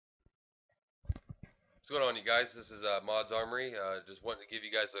going on, you guys? This is Modz Armory. Just wanting to give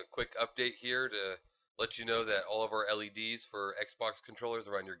you guys a quick update here to let you know that all of our LEDs for Xbox controllers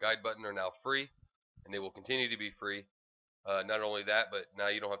around your guide button are now free, and they will continue to be free. Not only that, but now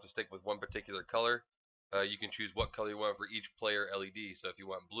you don't have to stick with one particular color. You can choose what color you want for each player LED. So if you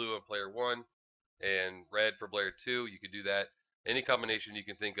want blue on player 1 and red for player 2, you could do that. Any combination you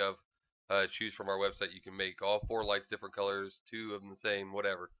can think of, choose from our website. You can make all 4 lights different colors, 2 of them the same,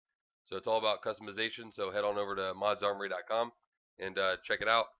 whatever. So it's all about customization. So head on over to modzarmory.com and check it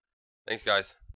out. Thanks, guys.